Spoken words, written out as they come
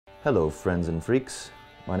Hello friends and freaks,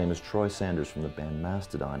 my name is Troy Sanders from the band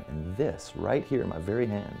Mastodon, and this, right here in my very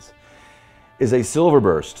hands, is a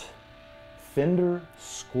Silverburst Fender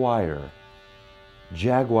Squier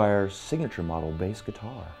Jaguar signature model bass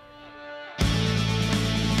guitar.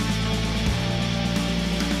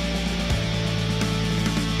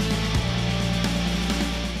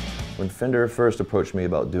 When Fender first approached me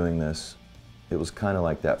about doing this, it was kind of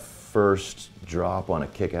like that first drop on a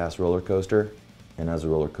kick-ass roller coaster. And as a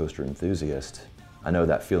roller coaster enthusiast, I know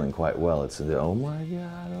that feeling quite well. It's the, oh my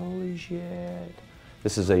God, holy shit.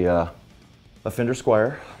 This is a Fender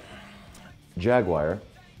Squier Jaguar.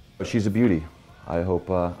 She's a beauty. I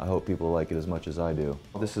hope people like it as much as I do.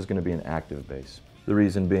 This is going to be an active bass. The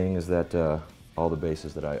reason being is that all the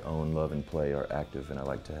basses that I own, love, and play are active, and I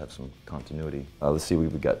like to have some continuity. Let's see,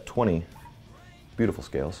 we've got 20 beautiful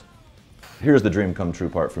scales. Here's the dream come true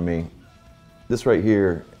part for me. This right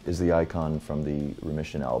here is the icon from the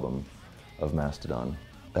Remission album of Mastodon.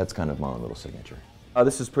 That's kind of my own little signature.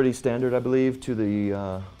 This is pretty standard, I believe, to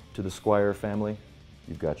the Squier family.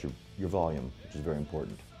 You've got your volume, which is very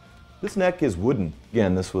important. This neck is wooden.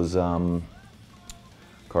 Again, this was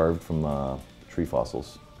carved from tree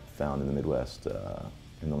fossils found in the Midwest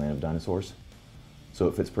in the land of dinosaurs. So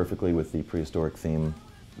it fits perfectly with the prehistoric theme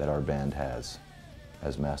that our band has,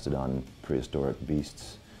 as Mastodon prehistoric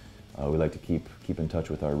beasts. We like to keep in touch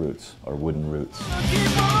with our roots, our wooden roots.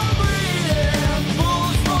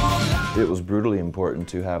 It was brutally important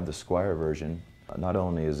to have the Squier version. Not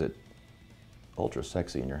only is it ultra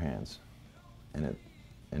sexy in your hands, and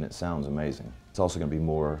it sounds amazing, it's also going to be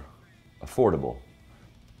more affordable.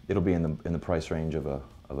 It'll be in the price range of a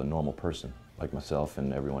normal person like myself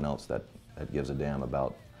and everyone else that gives a damn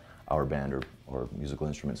about our band or musical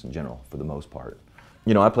instruments in general, for the most part.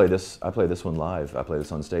 You know, I play this one live. I play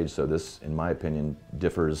this on stage, so this, in my opinion,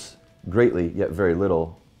 differs greatly, yet very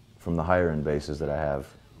little, from the higher end basses that I have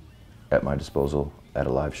at my disposal at a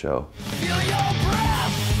live show.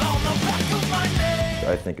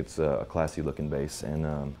 I think it's a classy looking bass, and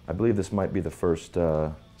I believe this might be the first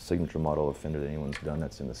signature model of Fender that anyone's done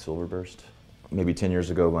that's in the Silverburst. Maybe 10 years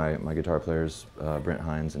ago, my guitar players, Brent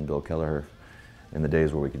Hines and Bill Kelleher, in the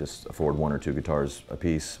days where we could just afford 1 or 2 guitars a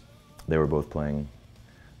piece, they were both playing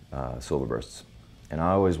Silverbursts. And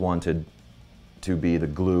I always wanted to be the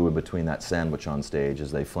glue in between that sandwich on stage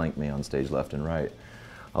as they flanked me on stage left and right.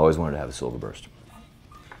 I always wanted to have a Silverburst.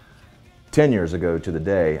 10 years ago to the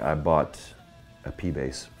day, I bought a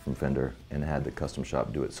P-Bass from Fender and had the custom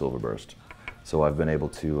shop do it Silverburst. So I've been able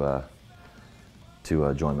to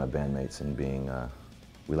join my bandmates in being,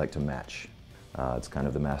 we like to match. It's kind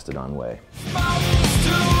of the Mastodon way.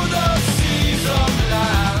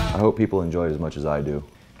 I hope people enjoy it as much as I do.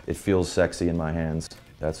 It feels sexy in my hands.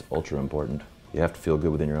 That's ultra important. You have to feel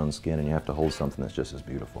good within your own skin, and you have to hold something that's just as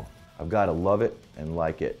beautiful. I've got to love it and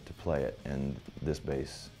like it to play it, and this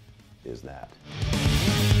bass is that.